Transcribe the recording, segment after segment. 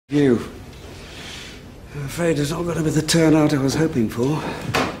You. I'm afraid it's not going to be the turnout I was hoping for.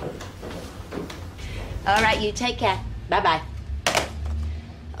 All right, you take care. Bye-bye.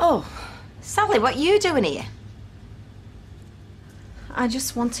 Oh, Sally, what are you doing here? I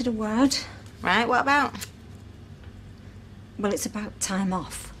just wanted a word. Right, what about? Well, it's about time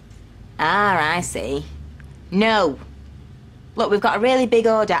off. Ah, I see. No. Look, we've got a really big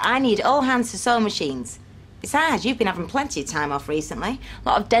order. I need all hands to sewing machines. Besides, you've been having plenty of time off recently. A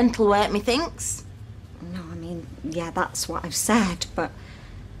lot of dental work, methinks. No, I mean, yeah, that's what I've said, but...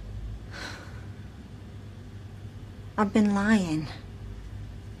 I've been lying.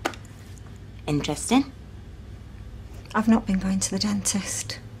 Interesting. I've not been going to the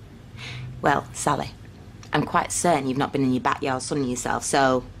dentist. Well, Sally, I'm quite certain you've not been in your backyard sunning yourself,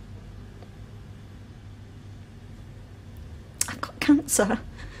 so... I've got cancer.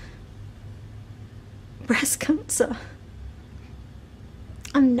 Breast cancer.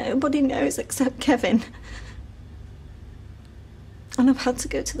 And nobody knows except Kevin. And I've had to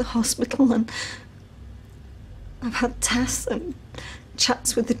go to the hospital and I've had tests and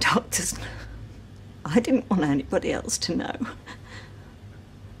chats with the doctors. I didn't want anybody else to know.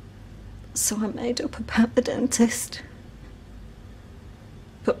 So I made up about the dentist.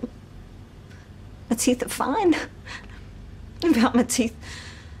 But my teeth are fine. In fact, my teeth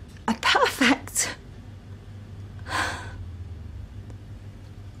are perfect.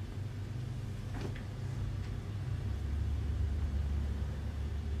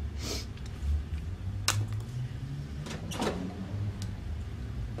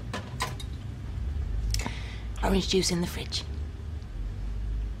 Orange juice in the fridge.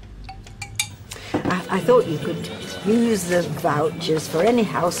 I thought you could use the vouchers for any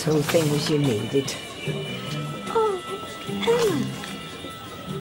household things you needed.